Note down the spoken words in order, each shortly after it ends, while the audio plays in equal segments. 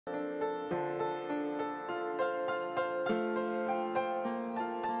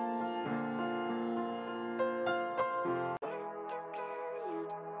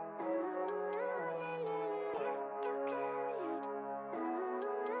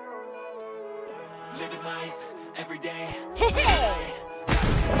living life every day.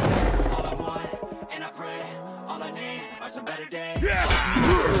 All I want, and I pray, all I need are some better days.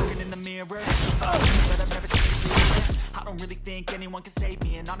 Looking in the mirror, but I've never seen you. I don't really think anyone can save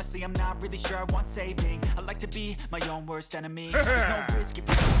me, and honestly I'm not really sure I want saving. I like to be my own worst enemy. There's no risk if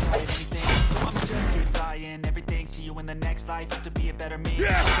you don't try anything, so I'ma just keep buying everything. See you in the next life, have to be a better me. My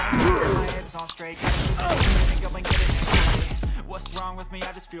head's on straight, gotta keep it, go and get it next day. What's wrong with me?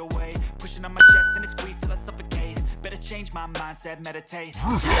 I just feel weight pushing on my chest and it squeezes till I suffocate. Better change my mindset, meditate.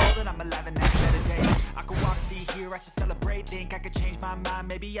 Know that I'm alive and that's meditate. I could walk, see, hear, I should celebrate. Think I could change my mind,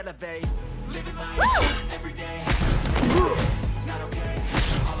 maybe elevate. Living life every day. Not okay.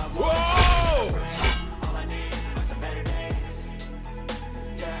 All I want, all I need are some better days.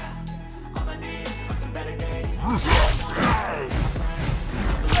 Yeah, all I need are some better days.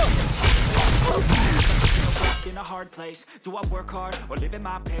 In a hard place, do I work hard or live at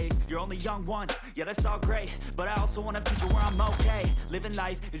my pace? You're only young once, yeah that's all great, but I also want a future where I'm okay. Living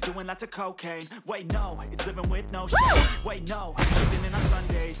life is doing lots of cocaine. Wait no, it's living with no shame. Wait no, it's living in on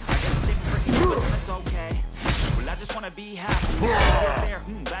Sundays. I got a thing for you, but that's okay. Well I just wanna be happy. There,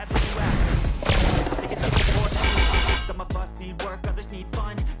 glad that you asked me. Some of us need work, others need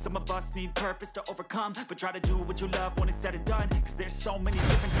fun. Some of us need purpose to overcome, but try to do what you love when it's said and done, cause there's so many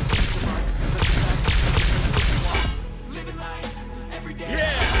differences between us. Living life every day.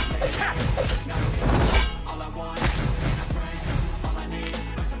 Yeah. All I want, and I pray, all I need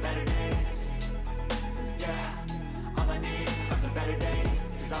are some better days. Yeah, all I need are some better days.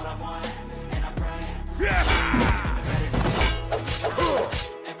 Cause all I want, and I pray, yeah.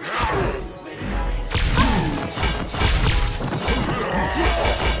 Every day, late at night.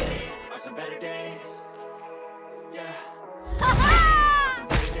 Are some better days. Yeah.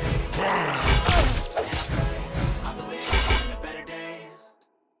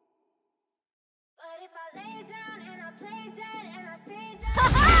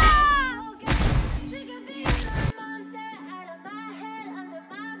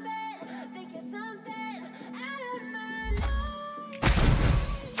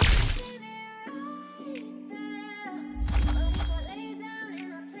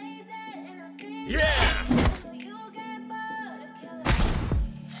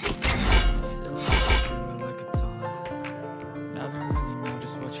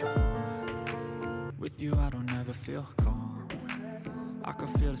 With you I don't ever feel calm. I can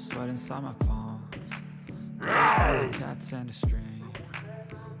feel the sweat inside my palms. Cats and a string.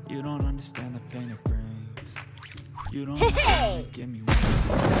 You don't understand the pain it brings. You don't ever give me wings.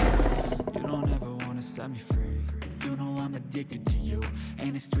 You don't ever wanna set me free. You know I'm addicted to you,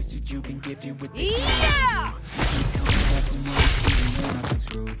 and it's twisted you've been gifted with the yeah! I've been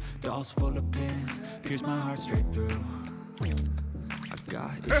screwed. Dolls full of pins, pierce my heart straight through. I've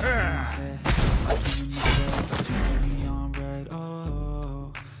got issues in my head, like in my bed, but you get me on red.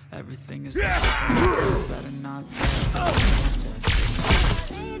 Oh, everything is better not I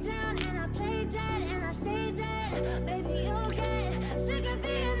lay down and I play dead and I stay dead. Baby, you'll get sick of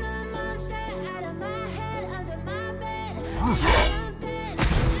being the monster out of my head, under my bed. Jumping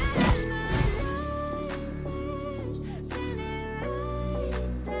out of my nose, standing right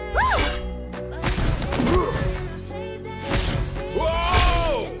there.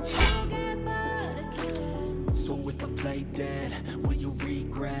 So if I play dead, will you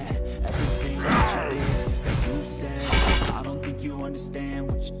regret everything that you did, that you said? I don't think you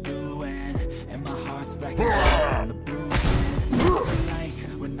understand what you're doing, and my heart's back from the bruising. Like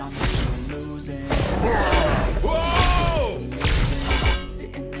when I'm losing. Whoa!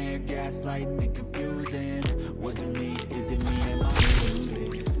 Sitting there gaslighting and confusing. Was it me? Is it me? Am I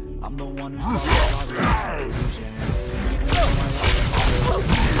deluded? I'm the one who's always conclusion.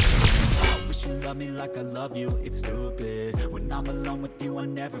 You love me like I love you, it's stupid. When I'm alone with you, I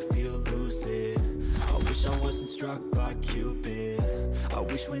never feel lucid. I wish I wasn't struck by Cupid. I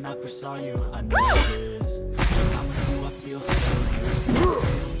wish when I first saw you, I knew this. When I'm with you, I feel so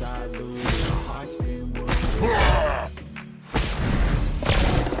loose. I feel diluted, my heart's been wounded.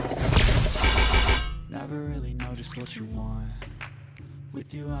 Never really know just what you want.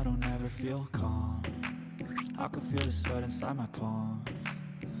 With you, I don't ever feel calm. I can feel the sweat inside my palms.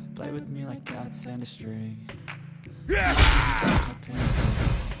 Play with me like cats and a string. Yeah! Give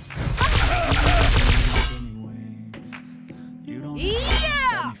me wings. You don't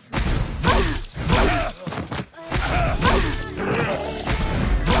have to set me free.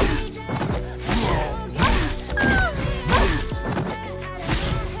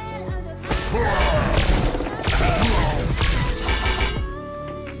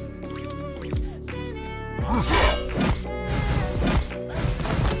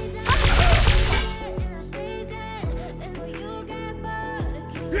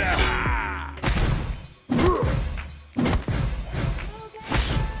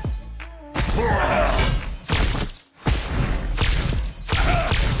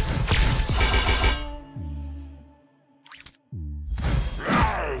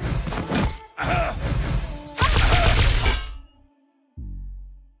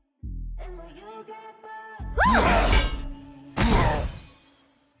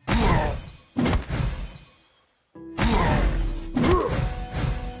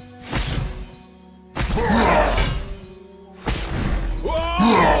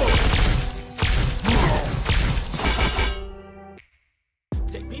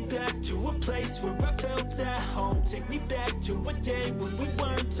 me back to a place where I felt at home. Take me back to a day when we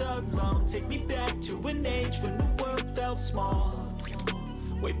weren't alone. Take me back to an age when the world felt small.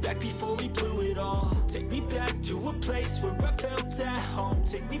 Way back before we blew it all. Take me back to a place where I felt at home.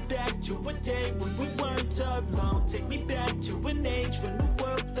 Take me back to a day when we weren't alone. Take me back to an age when the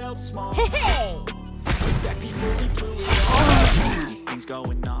world felt small. Way back before we blew it all. Things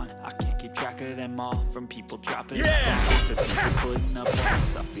going on, I can't keep track of them all. From people dropping bombs to people putting up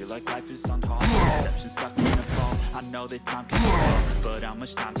walls. I feel like life is on hold, perception stuck in a ball. I know that time can go, but how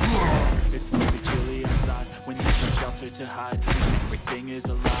much time to go? It's simply chilly outside when there's no shelter to hide. Everything is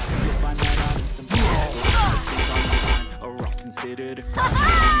a lie, you'll find that out in some things on the line are all considered a crime.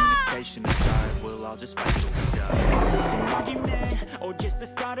 Communication aside, we'll all just fight till we die. Is this an argument, or just the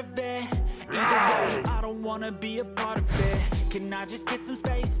start of it? Either way, I don't wanna be a part of it. Can I just get some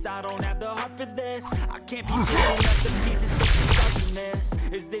space? I don't have the heart for this. I can't be picking up the pieces, stuck in this.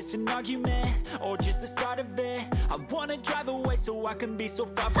 Is this an argument, or just the start of it? I wanna drive away so I can be so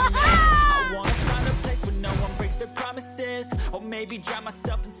far from it. I wanna find a place where no one breaks their promises, or maybe drown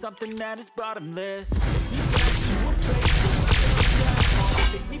myself in something that is bottomless. Take me back to a place where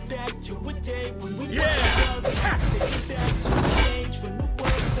take me back to a day when we were young. Take me back to an age when the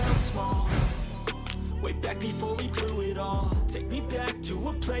world felt small. Way back before we blew it all. Take me back to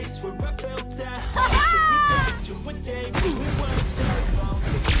a place where I felt at home. Take me back to a day when we weren't alone.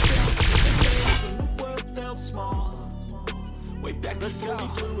 Take me back to a day when the world felt small. Way back before we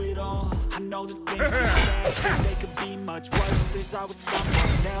blew it all. I know that things are bad, they could be much worse. There's always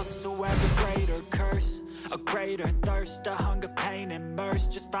someone else who has a greater curse, a greater thirst, a hunger, pain, and mercy.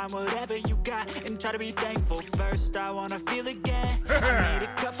 Just find whatever you got and try to be thankful first. I wanna feel again, I need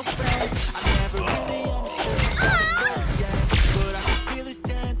a couple friends. I never really understood but I can feel his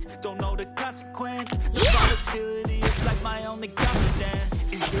tense. Don't know the consequence. The volatility is like my only confidence.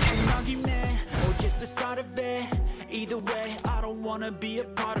 Is this an argument, or just the start of it? Either way, I don't wanna be a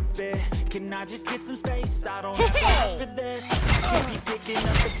part of it. Can I just get some space? I don't have time for this. Can't be picking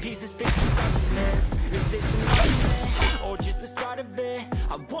up the pieces, fixing stuff in this. Is this an argument, or just the start of it?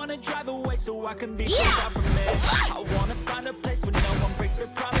 I wanna drive away so I can be so far from this. I wanna find a place where no one breaks their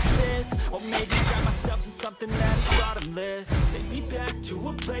promises, or maybe drown myself in something that is bottomless. Take me back to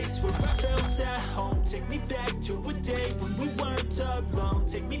a place where I felt at home. Take me back to a day when we weren't alone.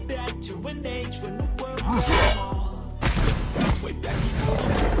 Take me back to an age when the world was small. Way back before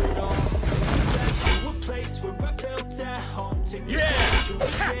we blew it all. Take me back to a place where I felt at home. Take me back to a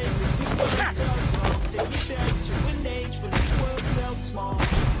day when we weren't alone. Take me back to an age when the world felt small.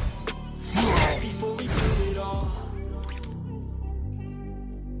 Way back before we blew it all.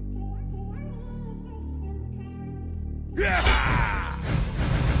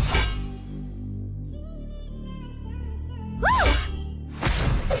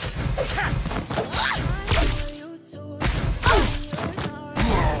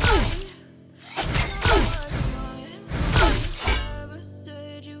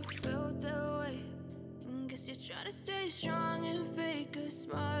 Try to stay strong and fake a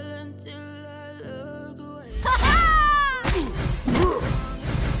smile until I look away.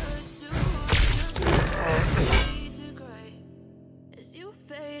 As you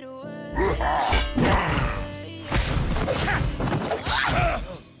fade away.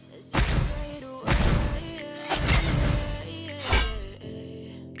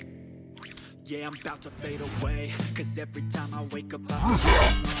 Yeah, I'm about to fade away, cause every time I wake up I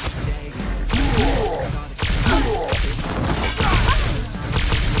feel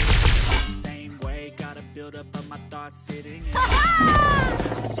same way, gotta build up of my thoughts sitting in.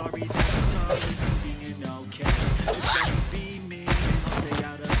 I'm sorry that I'm always being okay. Just let me be me, I'll stay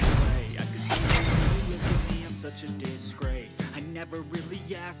out of the way. I can see the way you look at me, I'm such a disgrace. I never really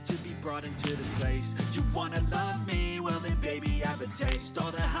asked to be brought into this place. You wanna love me? Well then baby, I have a taste.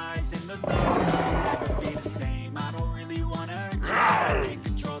 All the highs and the lows, will never be the same. I don't really wanna hurt you, I can't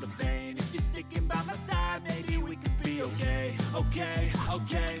control the pain. If you're sticking by my side, maybe we could be okay. Okay,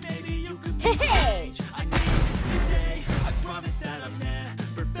 okay, maybe you could be the change I need today. I promise that I've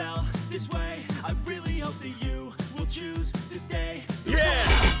never felt this way. I really hope that you will choose to stay. Yeah!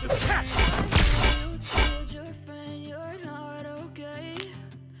 You told your friend you're not okay,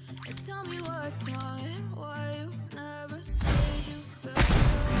 and tell me what's wrong and why you never said you felt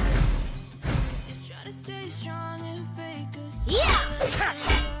right. You try to stay strong and fake a smile until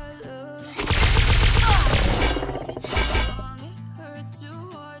I look away. It hurts to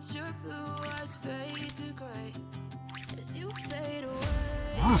watch your blue eyes fade to gray as you fade away.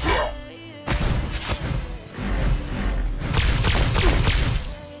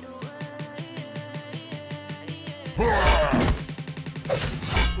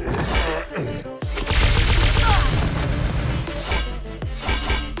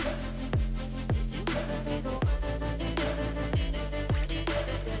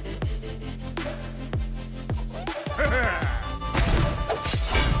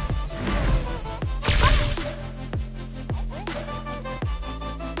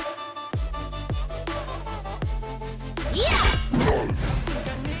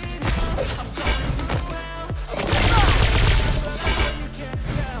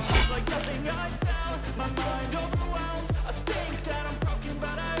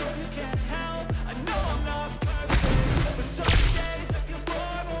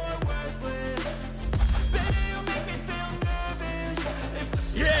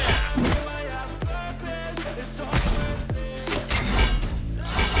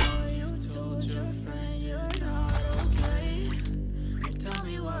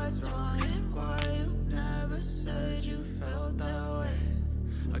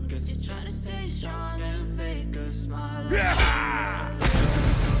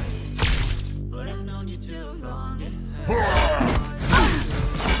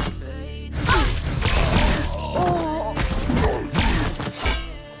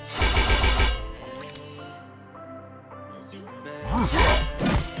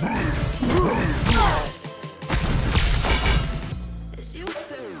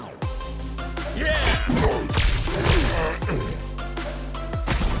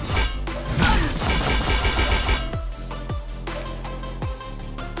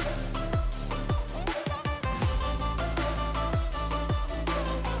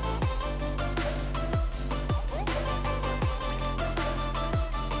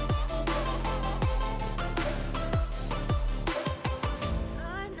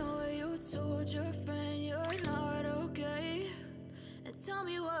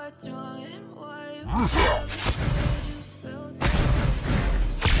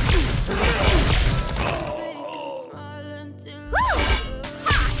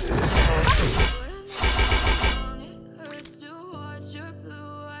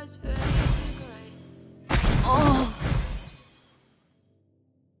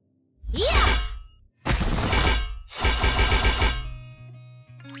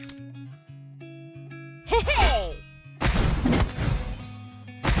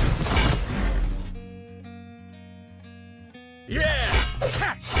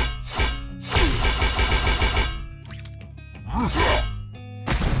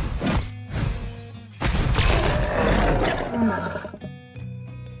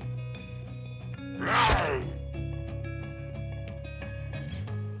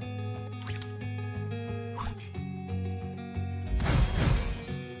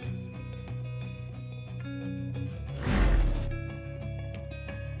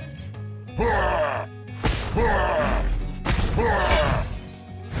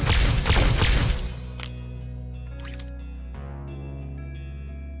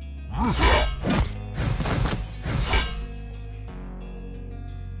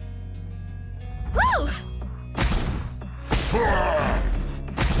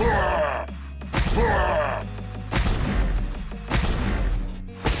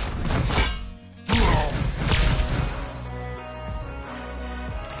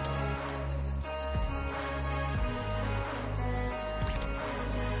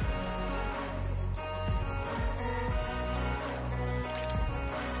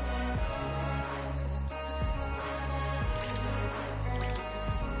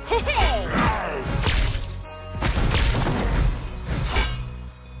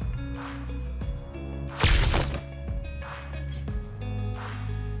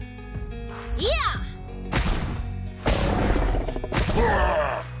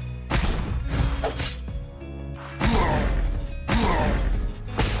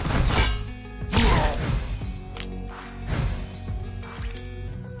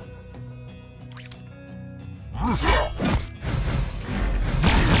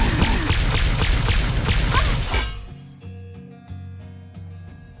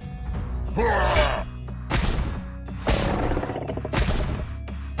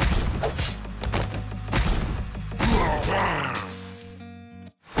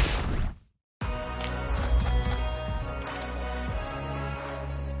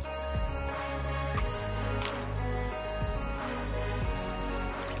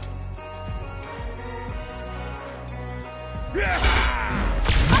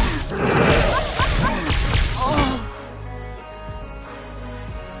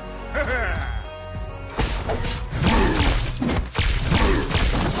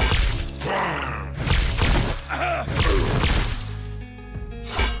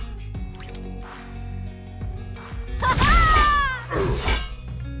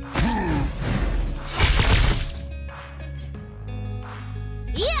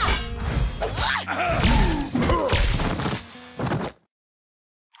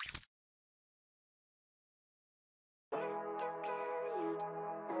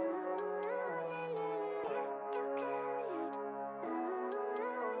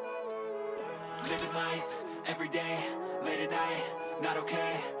 every day, late at night, not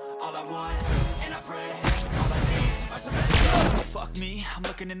okay. All I want, and I pray, all I need are some better days. Fuck me, I'm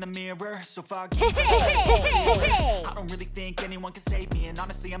looking in the mirror, so foggy. I don't really think anyone can save me, and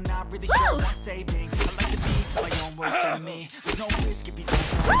honestly I'm not really sure what I'm saving. I like to be my own worst enemy. There's no risk if you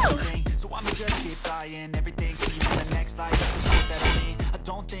don't know anything, so I'ma just keep buying everything. See you in the next life, that's the shit that I need. I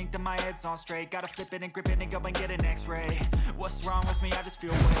don't think that my head's on straight. Gotta flip it and grip it and go and get an x-ray. What's wrong with me? I just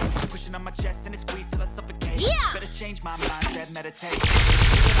feel weight pushing on my chest and it squeezes till I suffocate. Better change my mindset, meditate.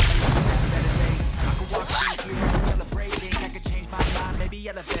 I could walk through here celebrating. I could change my mind, maybe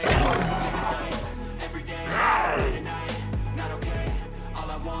elevate. Every day, late at night, not okay. All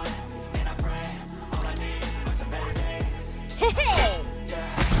I want, and I pray, all I need are some better days.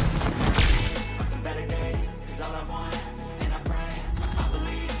 Yeah, are some better days. Cause all I want, and I pray, I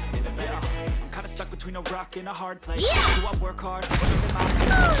believe in the better days. I'm kinda stuck between a rock and a hard place. Do I work hard? Or live in my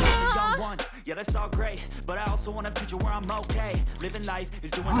place? Young one, yeah, that's all great, but I also want a future where I'm okay. Living life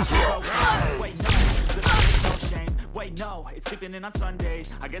is doing the show. Wait, no, living is no shame. Wait, no, it's sleeping in on Sundays.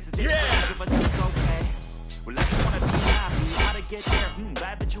 I guess it's different if I say it's okay. Well, I just wanna be happy. How to get there?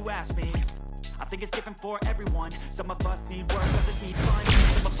 Glad that you asked me. I think it's different for everyone. Some of us need work, others need fun.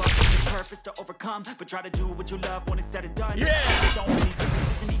 Some of us need purpose to overcome, but try to do what you love when it's said and done. There's so many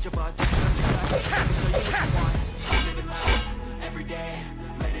differences in each of us. Living life every day,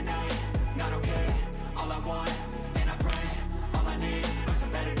 late at night, not okay. All I want, and I pray, all I need are some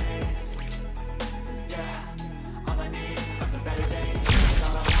better days. Yeah, all I need are some better days.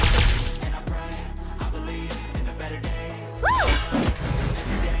 All I want, and I pray, I believe in the better days.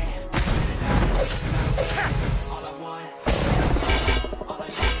 Every day, all I want, all I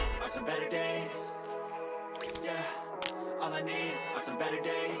need are some better days. Yeah, all I need are some better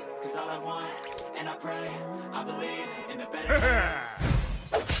days. Cause all I want, and I pray, I believe in the better days.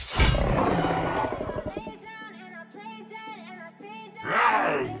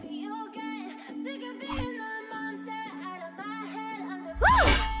 Maybe you'll get sick of being the monster out of my head, under my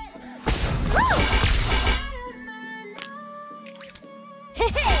bed, out of my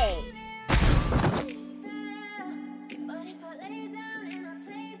nightmares. But if I lay down and I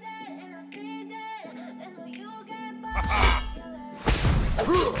play dead and I stay dead, then will you get bored?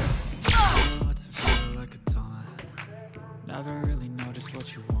 What's it feel like a taunt? Never really know just what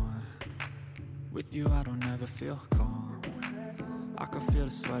you want. With you I don't ever feel calm. I can feel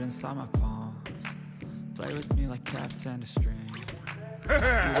the sweat inside my palms. Play with me like cats and a string.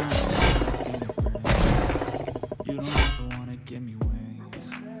 You don't ever wanna give me wings.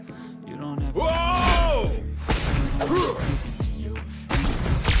 You don't ever wanna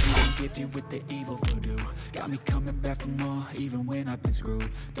give you with the evil voodoo. Got me coming back for more, even when I've been screwed.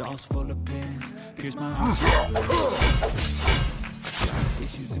 Dolls full of pins, pierce my heart.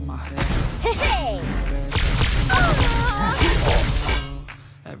 Issues in my head.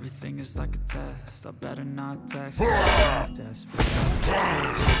 Everything is like a test. I better not text. I'm desperate.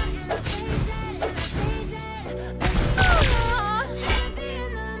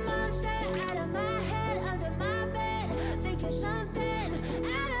 Being the monster out of my head, under my bed, thinking something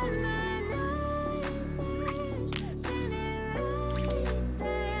out of my nightmares. Seen it right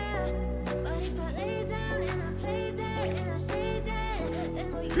there. But if I lay down and I play dead and I stay dead, then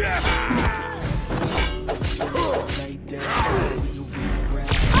will you? Lay down, you regret.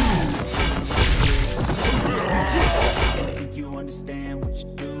 I don't think you understand what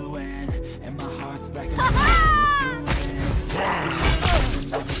you're doing, and my heart's back in the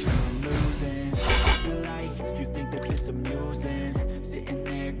losing. I feel like you think that this amusing, sitting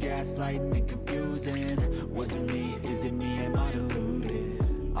there gaslighting and confusing. Was it me? Is it me? Am I deluded?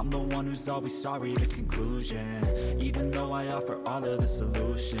 I'm the one who's always sorry, the conclusion. Even though I offer all of the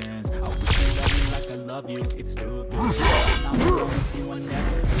solutions, I wish you loved me like I love you, it's stupid. I'm alone with you, I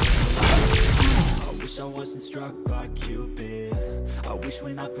never feel. I wish I wasn't struck by Cupid. I wish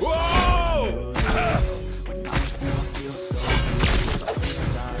when I first saw you, I knew this. When I'm with you, I feel so good. I feel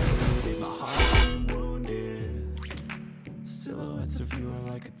diluted, my heart's been wounded. Silhouettes of you are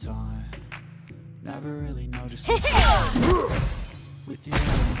like a taunt. Never really know just what you want. With you,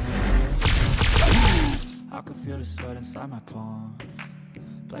 I can feel the sweat inside my palms.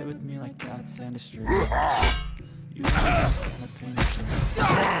 Play with me like cats and a string. You don't understand the pain of it.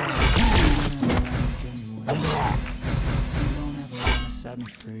 You don't ever wanna set me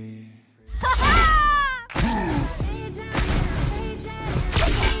free.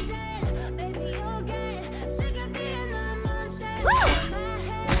 Baby, you'll get sick of being the monster out of my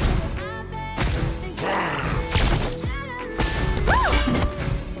head, under my bed, thinking out of my nightmares.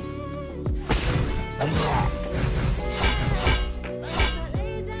 But if I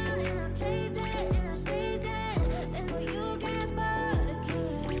lay down and I play dead and I stay dead,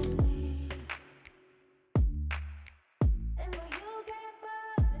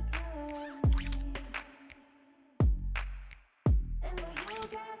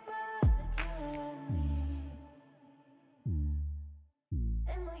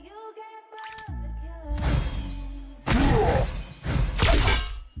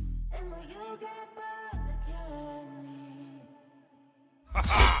 Take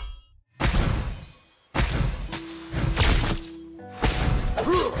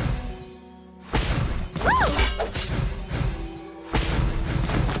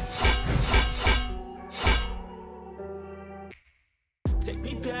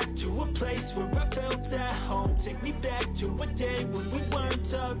me back to a place where I felt at home. Take me back to a day when we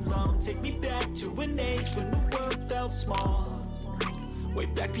weren't alone. Take me back to an age when the world felt small. Way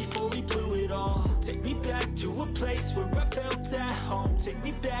back before we blew it all. Take me back to a place where I felt at home. Take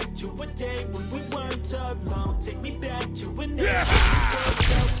me back to a day when we weren't alone. Take me back to an age when the world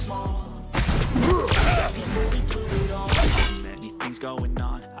felt small. Way back before we blew it all. Many things going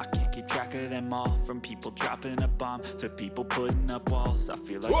on, I can't keep track of them all. From people dropping a bomb to people putting up walls. I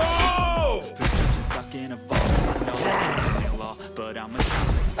feel like perception stuck in a vault. I know I can't law, but I'm a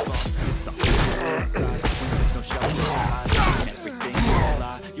it's all inside. There's no shelter behind everything is a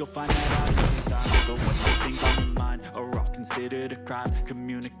lie. You'll find that out in time. But when the things on your mind are all considered a crime,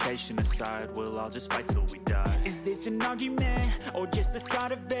 communication aside, we'll all just fight till we die. Is this an argument or just the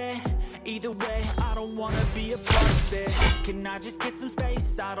start of it? Either way, I don't wanna be a part of it. Can I just get some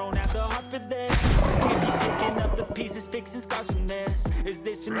space? I don't have the heart for this. Can't you picking up the pieces, fixing scars from this? Is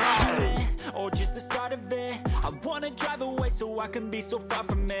this an argument or just the start of it? I wanna drive away so I can be so far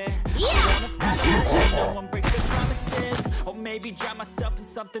from it. I wanna find a place where no one breaks their promises. Or maybe drown myself in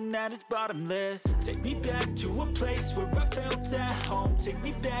something that is bottomless. Take me back to a place where I felt at home. Take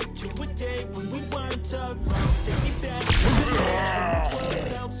me back to a day when we weren't alone. Take me back to the age when the world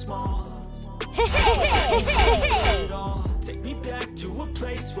felt small. Take me back to a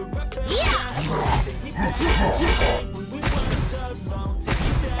place where I felt at home. Take me back to a day when we weren't alone. Take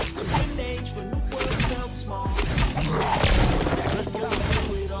me back to an age when the world felt small. Let's go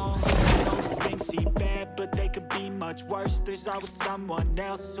through it all. Those things seem bad, but they could be much worse. There's always someone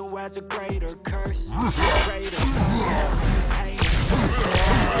else who has a greater curse. Greater pain.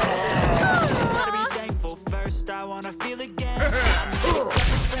 Gotta be thankful first. I wanna feel again. I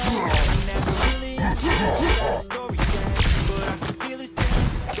never really had a story yet, but I can feel this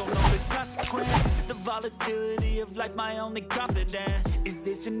thing. Don't know the consequence. The volatility of life, my only confidence. Is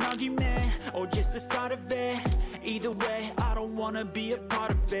this an argument or just the start of it? Either way, I don't wanna be a part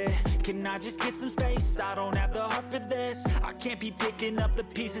of it. Can I just get some space? I don't have the heart for this. I can't be picking up the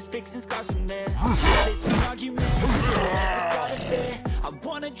pieces, fixing scars from this. Is this an argument or just the start of it? I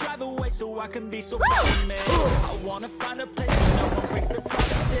wanna drive away so I can be so far from it. I wanna find a place where no one breaks their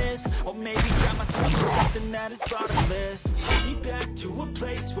promises. Or maybe drown myself in something that is bottomless. Take me back to a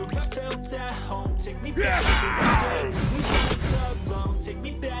place where I felt at home. Take me back to a day when we weren't alone. Take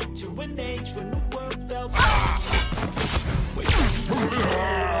me back to an age when the world felt small. Wait, take me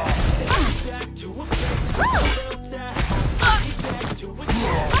back to a place where I felt at home. Take me back to a day when we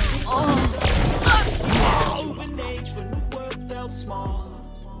weren't alone. To an age when the world felt small.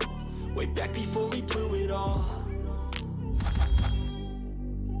 Way back before we blew it all.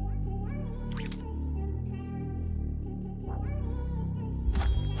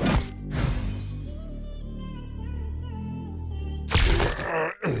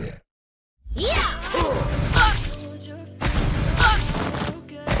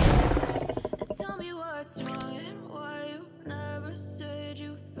 Tell me what's wrong and why you never said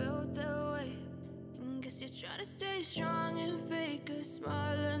you felt that way. Guess you're trying to stay strong and fake a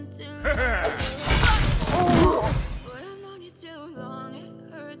smile until but I've known you too long,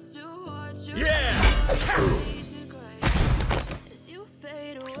 it hurts to watch your fade to gray as you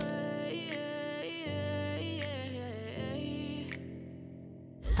fade away.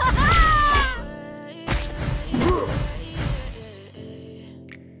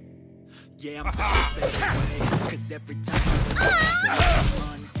 Yeah, I'm fade away. Cause every time I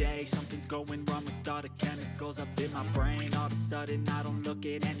Monday, something's going wrong with all the chemicals up in my brain. All of a sudden I don't look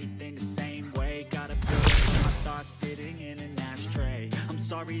at anything the same way. Gotta feel my thoughts sitting in an ashtray. I'm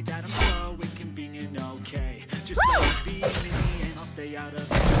sorry that I'm so inconvenient, okay. Just let me be me and I'll stay out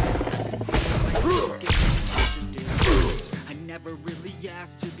of it. I never really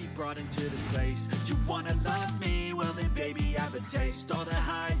asked to be brought into this place. You wanna love me? Well then baby, have a taste. All the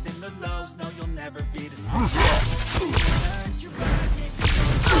highs and the lows, no you'll never be the same.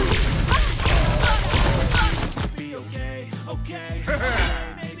 Be okay, okay,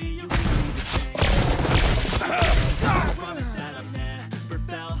 maybe you can be the change. I promise that I've never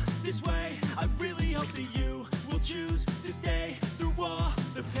felt this way. I really hope that you will choose to stay through all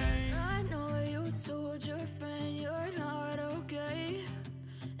the pain. I know you told your friend you're not okay,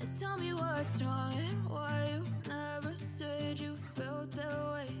 and tell me what's wrong and why you never said you felt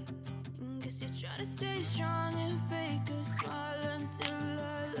that way. Guess you're trying to stay strong and fake a smile until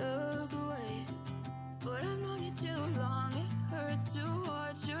I look away. But I've known you too long, it hurts to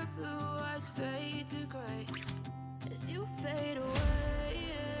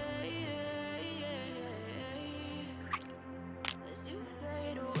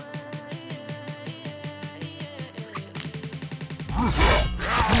Huh?